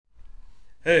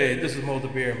Hey, this is Mo the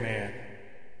Beer Man,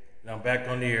 and I'm back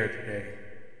on the air today.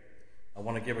 I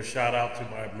want to give a shout out to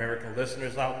my American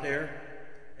listeners out there,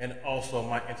 and also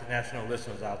my international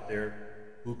listeners out there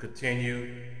who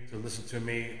continue to listen to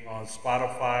me on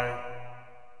Spotify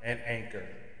and Anchor.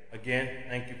 Again,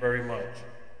 thank you very much.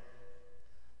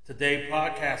 Today's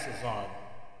podcast is on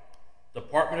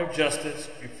Department of Justice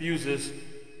refuses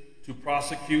to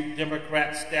prosecute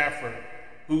Democrat staffer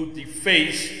who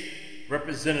defaced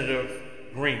Representative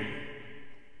Greene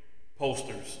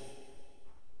Posters.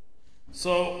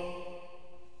 So,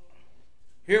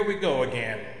 here we go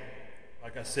again.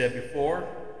 Like I said before,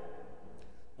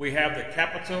 we have the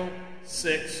Capitol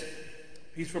 6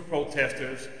 peaceful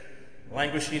protesters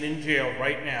languishing in jail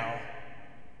right now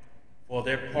for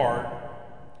their part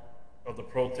of the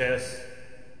protests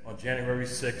on January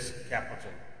 6th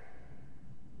Capitol.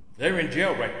 They're in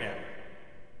jail right now.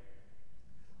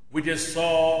 We just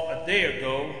saw a day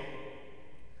ago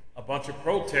a bunch of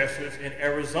protesters in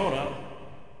Arizona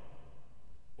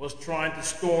was trying to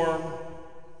storm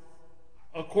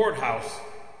a courthouse.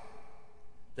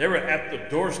 They were at the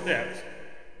doorsteps,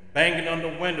 banging on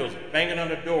the windows, banging on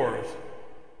the doors.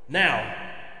 Now,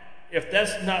 if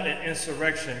that's not an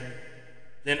insurrection,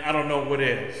 then I don't know what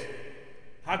is.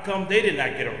 How come they did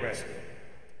not get arrested?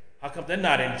 How come they're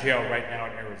not in jail right now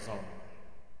in Arizona?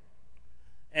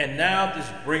 And now this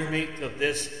brings me to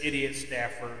this idiot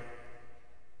staffer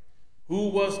who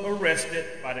was arrested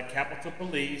by the Capitol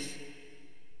Police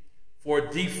for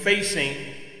defacing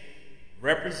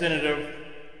Representative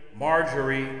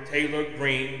Marjorie Taylor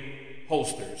Greene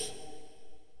posters.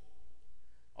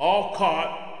 All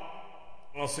caught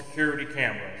on security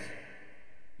cameras.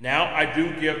 Now, I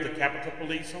do give the Capitol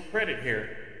Police some credit here.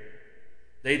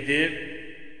 They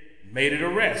made an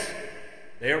arrest.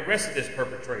 They arrested this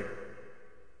perpetrator.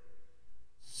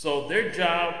 So their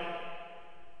job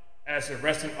as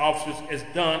arresting officers is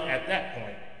done at that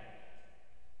point.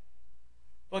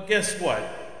 But guess what?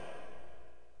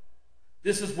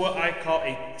 This is what I call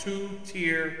a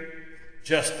two-tier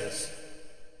justice.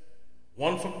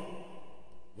 One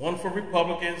for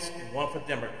Republicans and one for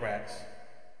Democrats.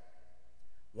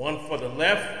 One for the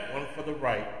left, one for the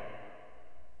right.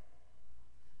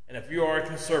 And if you are a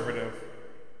conservative,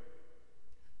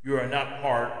 you are not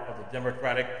part of the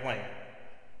Democratic plan.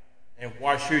 And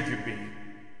why should you be?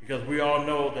 Because we all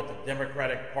know that the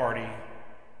Democratic Party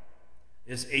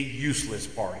is a useless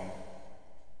party.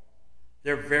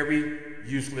 They're very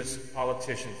useless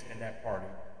politicians in that party.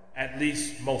 At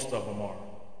least most of them are.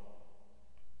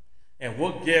 And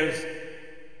what gives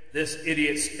this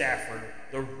idiot staffer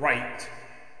the right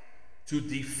to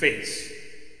deface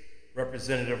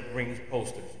Representative Greene's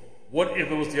posters? What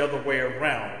if it was the other way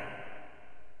around?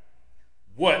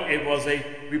 What if it was a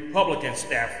Republican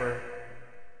staffer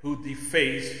who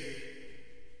defaced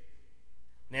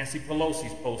Nancy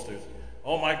Pelosi's posters?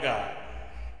 Oh my God.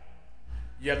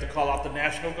 You have to call out the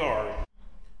National Guard.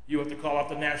 You have to call out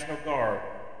the National Guard,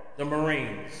 the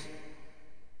Marines.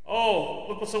 Oh,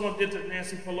 look what someone did to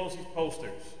Nancy Pelosi's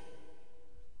posters.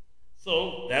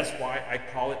 So that's why I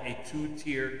call it a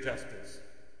two-tier justice.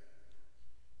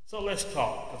 So let's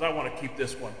talk, because I want to keep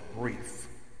this one brief.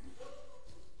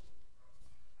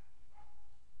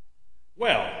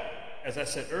 Well, as I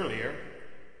said earlier,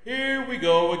 here we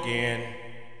go again.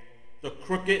 The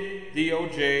crooked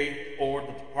DOJ, or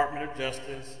the Department of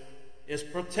Justice, is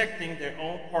protecting their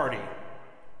own party,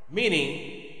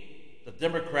 meaning the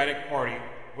Democratic Party,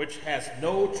 which has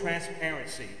no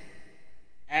transparency,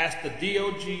 as the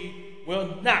DOJ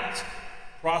will not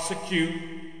prosecute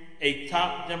a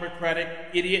top Democratic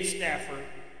idiot staffer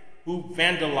who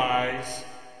vandalized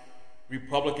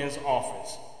Republicans'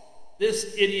 office.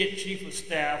 This idiot chief of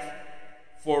staff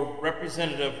for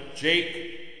Representative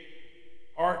Jake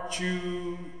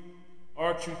Archuchinklos,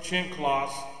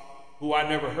 who I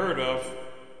never heard of,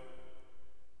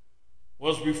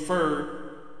 was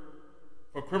referred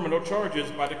for criminal charges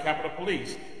by the Capitol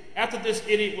Police. After this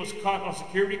idiot was caught on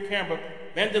security camera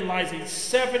vandalizing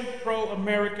 7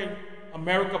 pro-America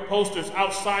posters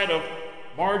outside of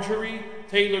Marjorie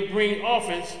Taylor Greene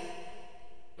office,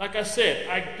 like I said,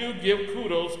 I do give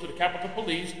kudos to the Capitol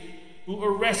Police who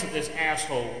arrested this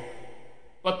asshole.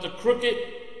 But the crooked,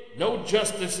 no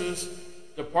justices,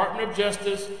 Department of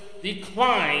Justice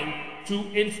declined to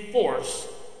enforce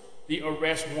the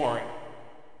arrest warrant.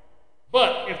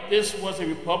 But if this was a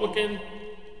Republican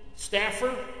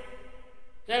staffer,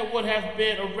 that would have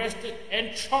been arrested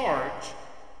and charged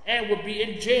and would be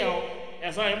in jail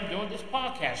as I am doing this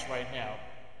podcast right now.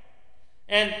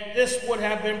 And this would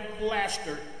have been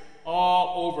plastered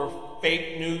all over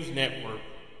fake news network.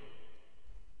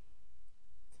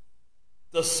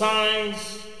 The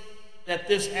signs that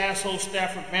this asshole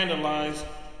staffer vandalized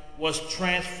was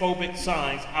transphobic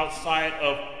signs outside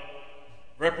of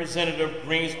Representative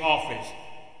Greene's office.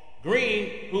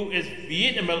 Greene, who is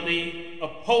vehemently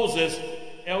opposes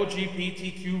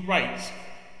LGBTQ rights,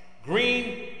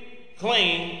 Greene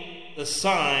claimed the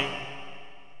sign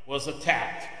was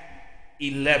attacked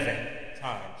 11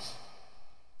 times.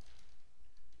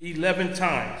 11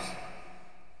 times.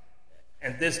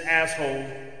 And this asshole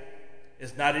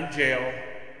is not in jail.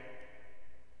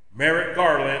 Merrick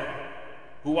Garland,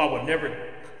 who I would never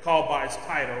call by his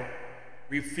title,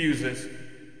 refuses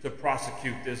to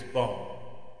prosecute this bum.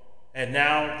 And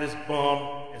now this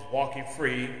bum is walking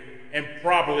free and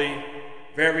probably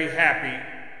very happy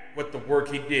with the work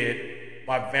he did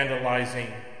by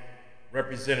vandalizing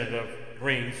Representative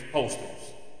Greene's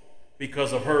posters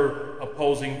because of her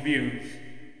opposing views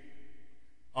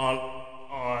on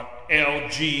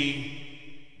LGBTQ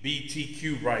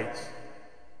rights.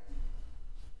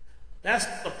 That's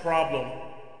the problem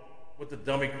with the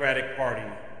Democratic Party.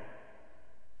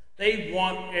 They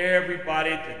want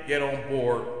everybody to get on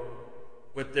board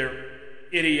with their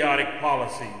idiotic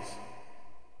policies,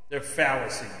 their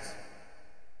fallacies.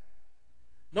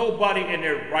 Nobody in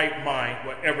their right mind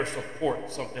will ever support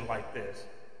something like this.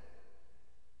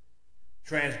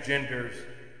 Transgenders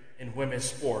in women's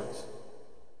sports,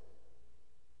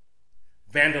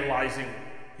 vandalizing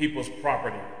people's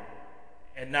property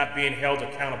and not being held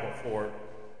accountable for it.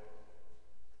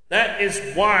 That is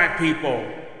why, people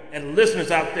and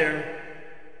listeners out there,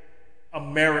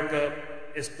 America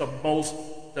is the most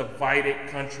divided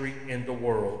country in the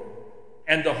world.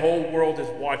 And the whole world is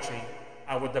watching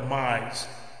our demise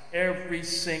every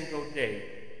single day.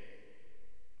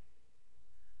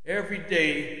 Every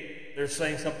day they're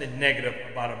saying something negative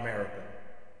about America.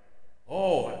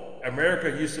 Oh, America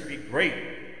used to be great.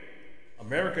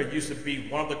 America used to be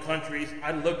one of the countries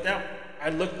I looked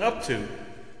up to.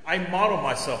 I modeled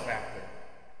myself after.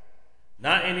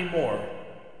 Not anymore,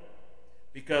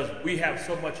 because we have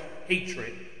so much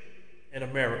hatred in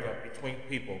America between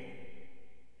people.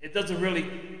 It doesn't really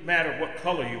matter what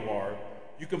color you are.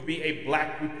 You can be a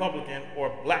black Republican or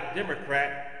a black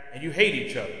Democrat and you hate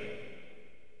each other.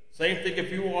 Same thing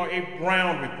if you are a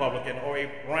brown Republican or a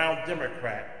brown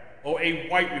Democrat or a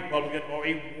white Republican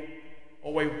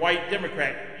or a white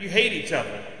Democrat. You hate each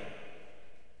other.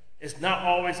 It's not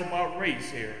always about race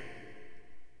here.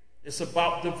 It's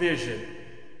about division.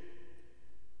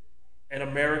 And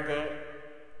America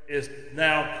is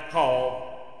now called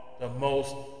the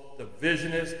most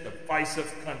divisionist,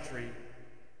 divisive country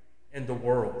in the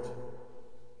world.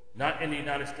 Not in the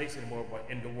United States anymore, but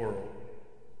in the world.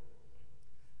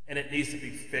 And it needs to be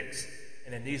fixed,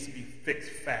 and it needs to be fixed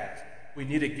fast. We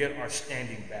need to get our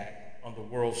standing back on the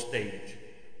world stage.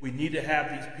 We need to have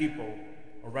these people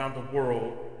around the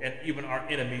world and even our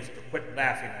enemies to quit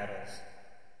laughing at us.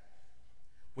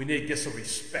 We need to get some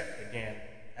respect again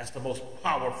as the most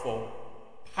powerful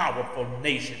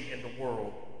nation in the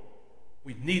world.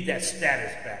 We need that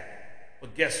status back.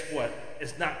 But guess what?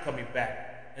 It's not coming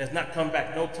back. And it's not coming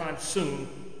back no time soon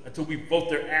until we vote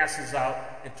their asses out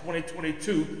in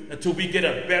 2022, until we get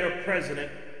a better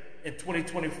president in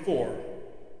 2024.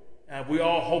 And we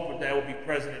all hope that will be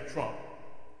President Trump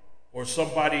or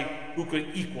somebody who could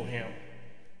equal him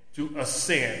to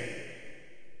ascend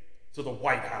to the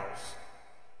White House.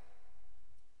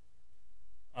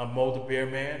 I'm Mo the Bear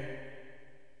Man.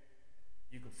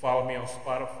 You can follow me on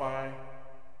Spotify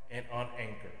and on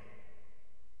Anchor.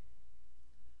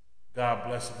 God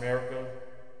bless America.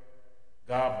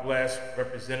 God bless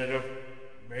Representative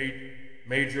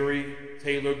Marjorie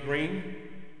Taylor Greene,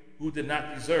 who did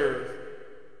not deserve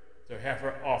to have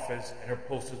her office and her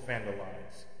posters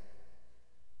vandalized.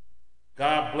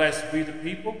 God bless we the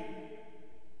people.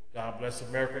 God bless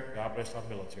America. God bless our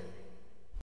military.